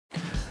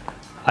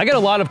I get a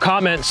lot of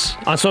comments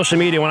on social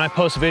media when I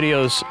post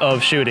videos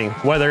of shooting,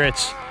 whether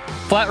it's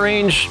flat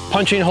range,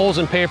 punching holes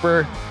in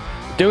paper,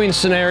 doing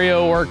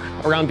scenario work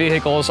around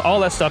vehicles, all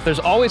that stuff. There's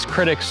always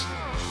critics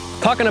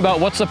talking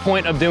about what's the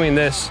point of doing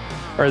this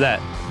or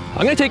that.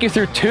 I'm gonna take you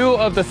through 2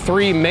 of the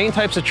 3 main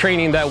types of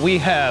training that we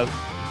have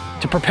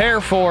to prepare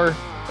for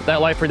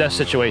that life or death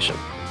situation.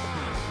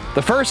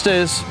 The first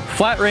is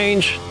flat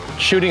range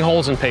shooting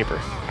holes in paper,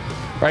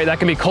 right? That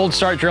can be cold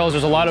start drills.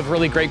 There's a lot of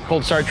really great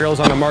cold start drills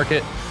on the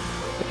market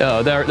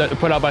that are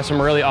put out by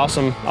some really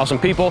awesome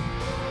people.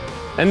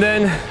 And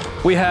then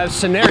we have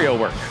scenario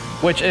work,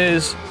 which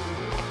is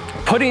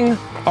putting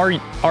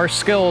our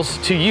skills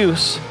to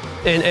use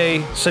in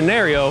a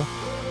scenario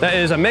that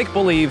is a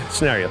make-believe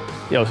scenario.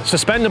 You know,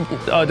 suspend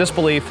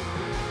disbelief.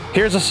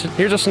 Here's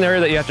a scenario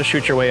that you have to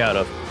shoot your way out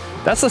of.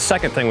 That's the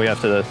second thing we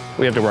have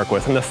to work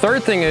with. And the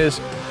third thing is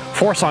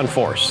force on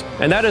force.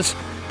 And that is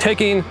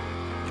taking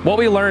what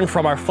we learned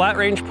from our flat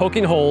range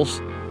poking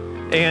holes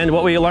and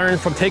what we learned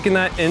from taking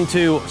that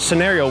into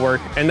scenario work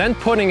and then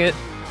putting it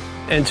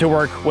into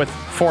work with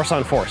force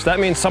on force. That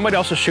means somebody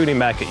else is shooting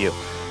back at you.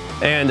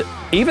 And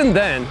even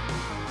then,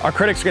 our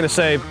critics are gonna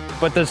say,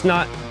 but there's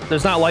not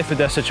life or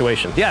death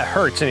situation. Yeah, it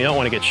hurts and you don't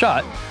wanna get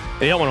shot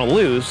and you don't wanna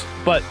lose,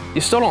 but you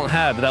still don't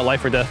have that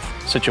life or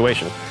death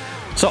situation.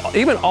 So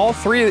even all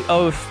 3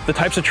 of the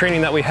types of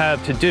training that we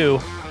have to do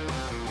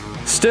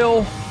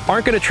still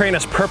aren't gonna train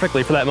us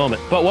perfectly for that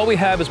moment. But what we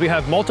have is we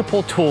have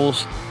multiple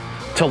tools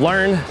to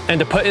learn and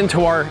to put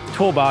into our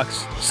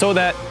toolbox so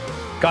that,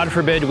 God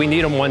forbid, we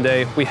need them one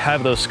day, we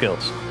have those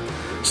skills.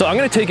 So I'm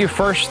gonna take you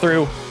first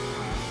through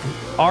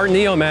our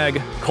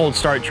Neomag cold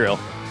start drill.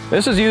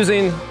 This is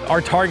using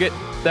our target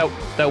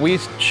that we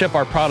ship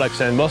our products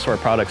in, most of our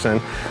products in,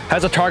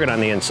 has a target on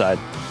the inside.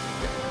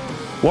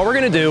 What we're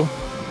gonna do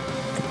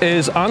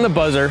is on the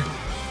buzzer,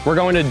 we're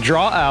going to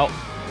draw out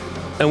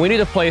and we need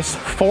to place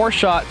 4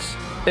 shots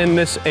in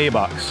this A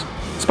box.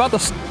 It's about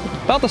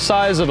the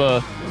size of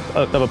a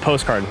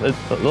postcard, a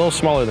little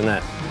smaller than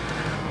that.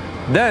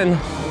 Then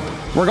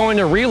we're going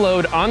to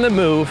reload on the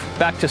move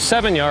back to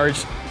 7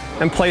 yards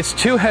and place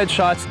 2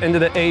 headshots into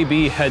the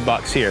AB head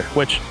box here,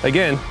 which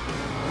again,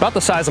 about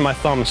the size of my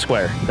thumb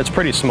square. It's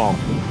pretty small.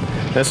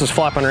 This is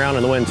flopping around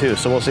in the wind too,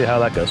 so we'll see how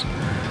that goes.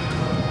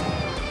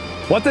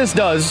 What this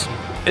does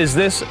is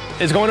this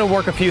is going to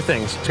work a few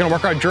things. It's gonna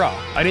work our draw.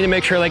 I need to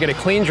make sure that I get a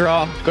clean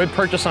draw, good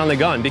purchase on the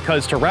gun,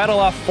 because to rattle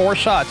off 4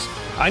 shots,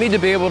 I need to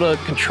be able to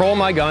control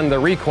my gun, the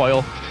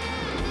recoil,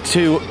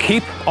 to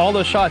keep all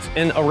those shots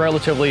in a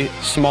relatively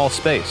small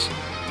space.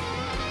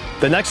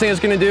 The next thing it's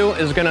gonna do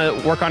is gonna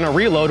work on a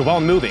reload while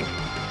moving.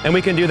 And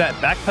we can do that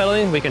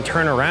backpedaling, we can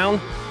turn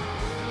around.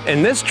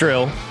 In this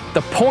drill,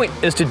 the point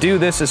is to do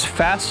this as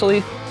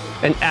fastly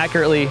and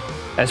accurately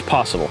as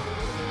possible.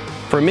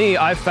 For me,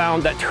 I've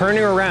found that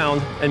turning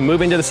around and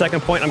moving to the second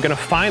point, I'm gonna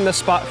find the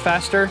spot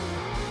faster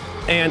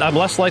and I'm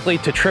less likely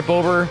to trip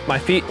over my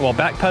feet while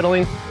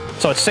backpedaling.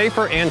 So it's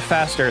safer and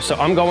faster. So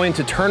I'm going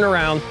to turn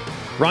around,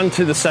 run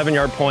to the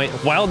 7-yard point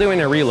while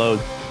doing a reload.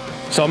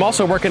 So I'm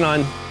also working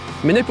on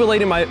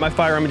manipulating my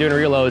firearm and doing a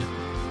reload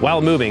while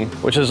moving,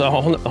 which is a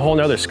whole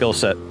nother skill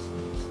set.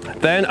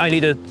 Then I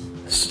need to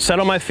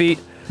settle my feet,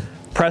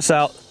 press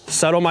out,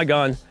 settle my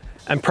gun,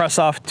 and press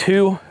off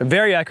 2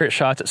 very accurate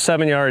shots at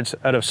 7 yards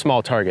at a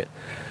small target.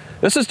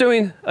 This is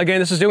doing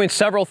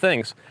several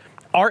things.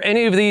 Are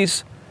any of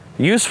these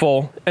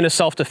useful in a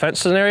self-defense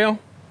scenario?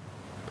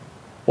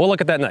 We'll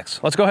look at that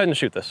next. Let's go ahead and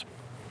shoot this.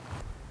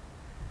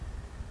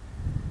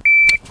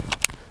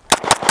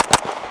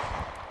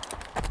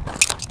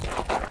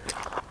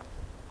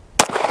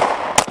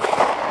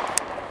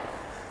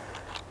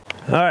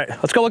 All right,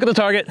 let's go look at the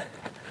target.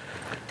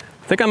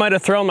 I think I might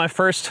have thrown my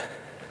first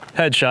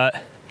headshot.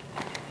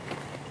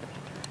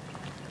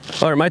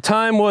 All right, my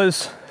time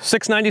was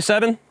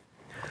 6:97.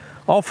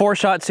 All 4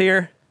 shots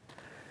here.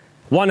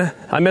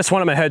 I missed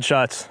one of my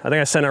headshots. I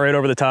think I sent it right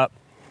over the top.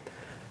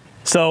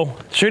 So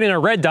shooting a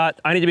red dot,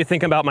 I need to be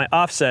thinking about my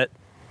offset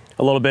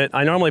a little bit.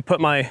 I normally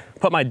put my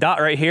dot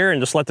right here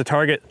and just let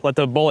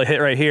the bullet hit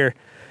right here,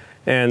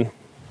 and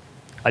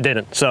I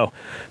didn't. So,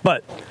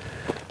 but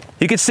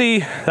you can see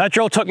that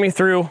drill took me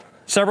through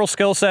several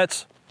skill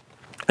sets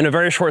in a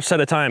very short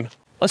set of time.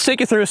 Let's take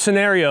you through a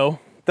scenario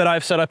that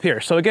I've set up here.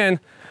 So again,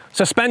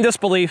 suspend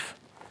disbelief,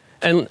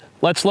 and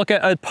let's look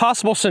at a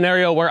possible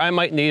scenario where I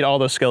might need all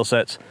those skill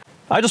sets.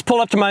 I just pulled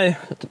up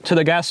to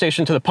the gas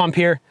station, to the pump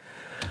here.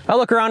 I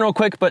look around real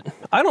quick, but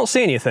I don't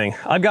see anything.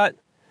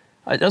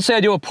 Let's say I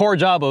do a poor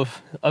job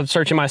of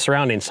searching my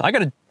surroundings. I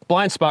got a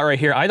blind spot right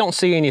here. I don't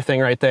see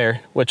anything right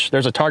there, which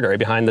there's a target right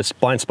behind this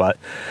blind spot.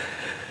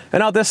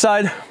 And out this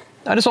side,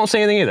 I just don't see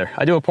anything either.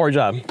 I do a poor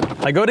job.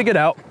 I go to get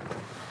out,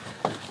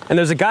 and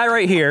there's a guy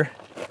right here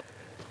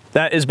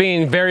that is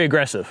being very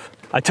aggressive.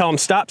 I tell him,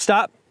 stop,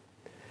 stop.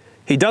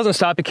 He doesn't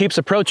stop, he keeps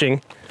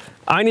approaching.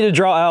 I need to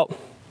draw out,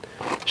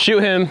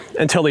 shoot him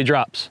until he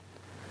drops.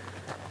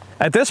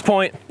 At this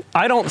point,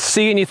 I don't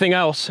see anything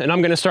else, and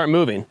I'm gonna start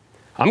moving.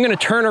 I'm gonna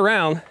turn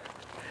around,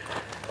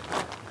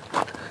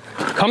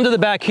 come to the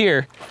back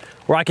here,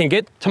 where I can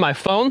get to my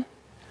phone,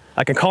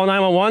 I can call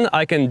 911,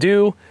 I can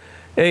do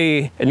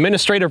a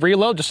administrative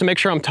reload just to make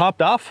sure I'm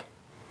topped off.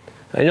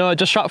 You know, I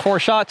just shot 4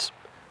 shots.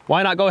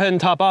 Why not go ahead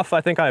and top off if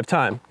I think I have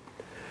time?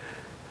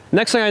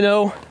 Next thing I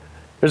know,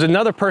 there's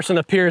another person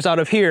appears out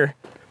of here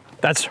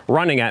that's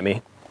running at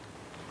me.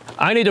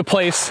 I need to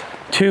place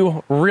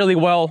 2 really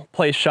well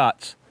placed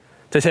shots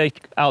to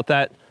take out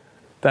that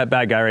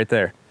bad guy right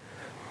there.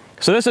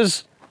 So this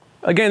is,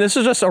 again, this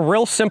is just a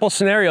real simple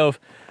scenario of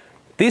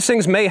these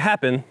things may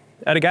happen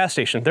at a gas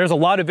station. There's a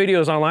lot of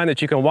videos online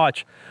that you can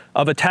watch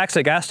of attacks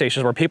at gas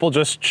stations where people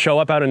just show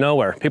up out of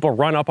nowhere. People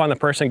run up on the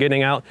person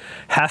getting out,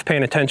 half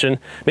paying attention,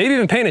 maybe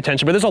even paying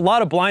attention, but there's a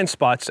lot of blind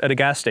spots at a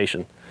gas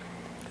station.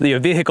 You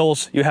have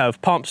vehicles, you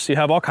have pumps, you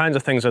have all kinds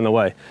of things in the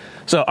way.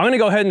 So I'm gonna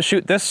go ahead and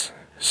shoot this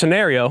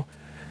scenario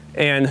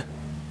and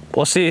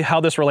we'll see how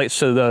this relates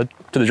to the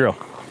drill.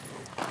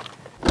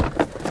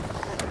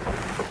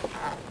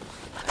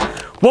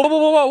 Whoa, whoa,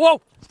 whoa, whoa,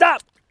 whoa,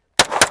 stop!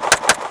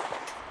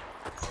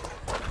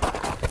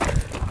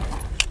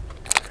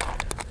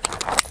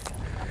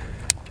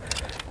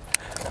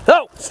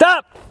 Oh,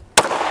 stop!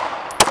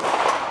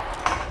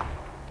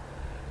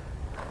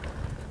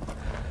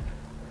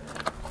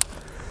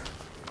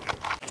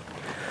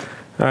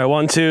 All right,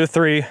 1, 2,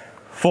 3,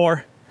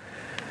 4.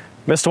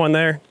 Missed one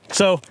there.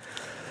 So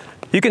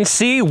you can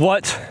see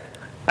what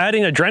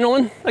adding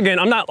adrenaline, again,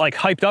 I'm not like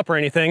hyped up or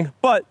anything,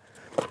 but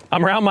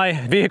I'm around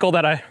my vehicle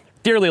that I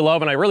dearly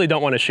love and I really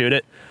don't want to shoot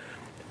it.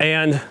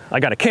 And I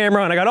got a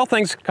camera and I got all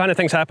kind of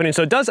things happening.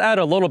 So it does add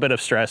a little bit of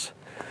stress.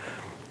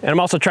 And I'm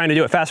also trying to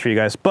do it fast for you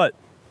guys, but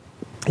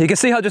you can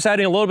see how just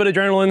adding a little bit of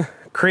adrenaline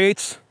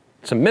creates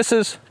some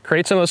misses,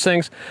 creates some of those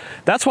things.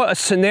 That's what a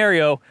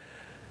scenario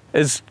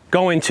is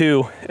going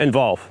to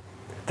involve.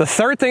 The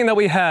third thing that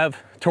we have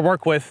to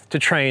work with to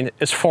train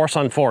is force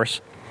on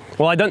force.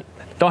 Well, I don't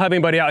have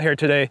anybody out here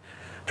today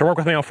to work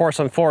with me on force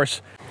on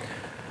force.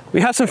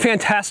 We have some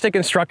fantastic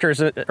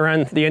instructors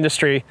around the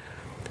industry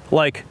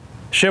like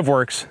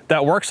ShivWorks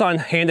that works on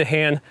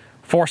hand-to-hand,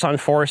 force on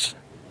force,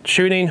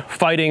 shooting,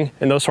 fighting,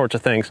 and those sorts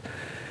of things.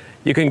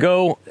 You can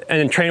go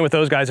and train with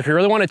those guys if you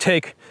really want to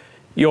take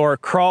your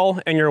crawl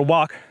and your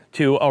walk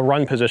to a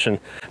run position.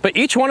 But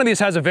each one of these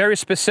has a very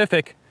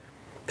specific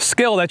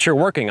skill that you're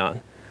working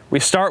on. We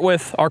start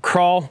with our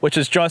crawl, which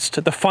is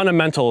just the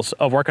fundamentals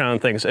of working on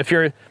things. If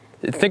you're,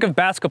 think of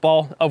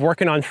basketball, of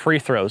working on free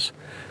throws.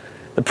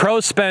 The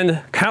pros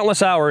spend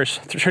countless hours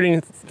shooting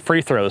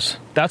free throws.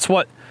 That's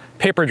what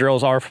paper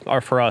drills are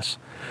for us.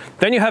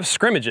 Then you have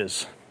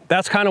scrimmages.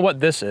 That's kind of what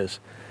this is.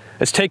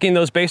 It's taking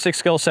those basic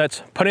skill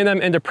sets, putting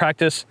them into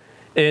practice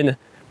in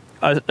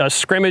a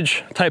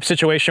scrimmage type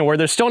situation where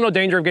there's still no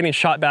danger of getting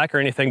shot back or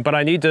anything, but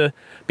I need to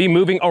be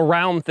moving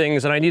around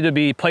things and I need to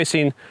be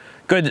placing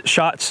good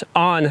shots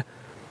on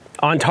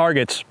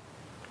targets.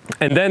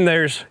 And then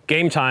there's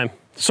game time,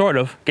 sort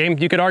of.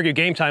 You could argue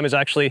game time is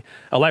actually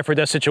a life or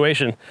death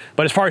situation,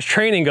 but as far as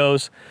training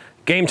goes,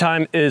 game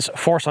time is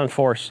force on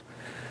force.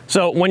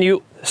 So when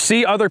you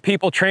see other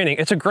people training,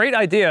 it's a great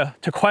idea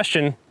to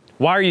question,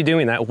 why are you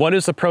doing that? What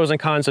is the pros and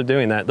cons of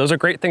doing that? Those are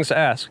great things to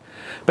ask.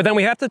 But then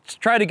we have to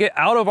try to get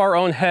out of our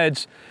own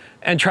heads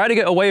and try to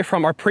get away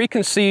from our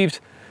preconceived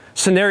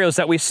scenarios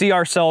that we see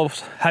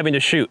ourselves having to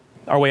shoot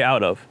our way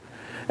out of.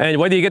 And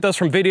whether you get those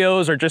from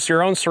videos or just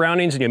your own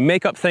surroundings and you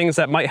make up things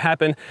that might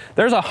happen,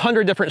 there's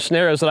 100 different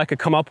scenarios that I could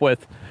come up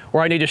with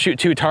where I need to shoot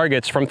 2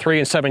 targets from 3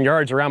 and 7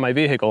 yards around my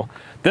vehicle.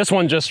 This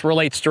one just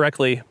relates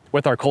directly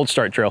with our cold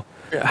start drill.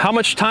 How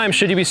much time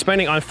should you be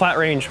spending on flat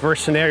range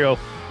versus scenario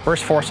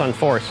versus force on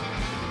force?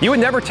 You would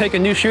never take a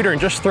new shooter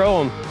and just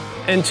throw them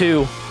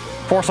into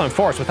force on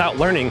force without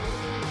learning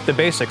the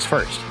basics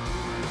first.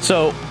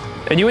 So,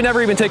 and you would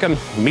never even take a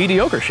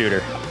mediocre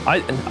shooter.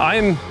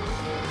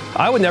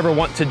 I would never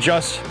want to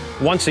just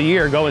once a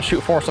year go and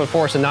shoot force on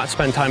force and not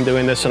spend time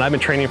doing this, and I've been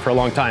training for a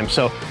long time.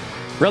 So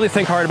really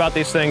think hard about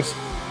these things.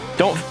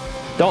 Don't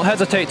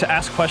hesitate to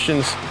ask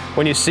questions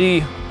when you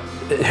see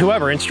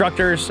whoever,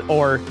 instructors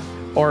or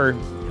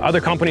other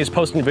companies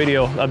posting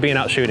video of being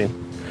out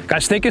shooting.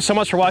 Guys, thank you so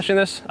much for watching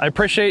this. I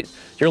appreciate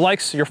your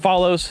likes, your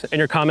follows, and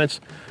your comments.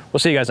 We'll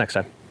see you guys next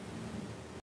time.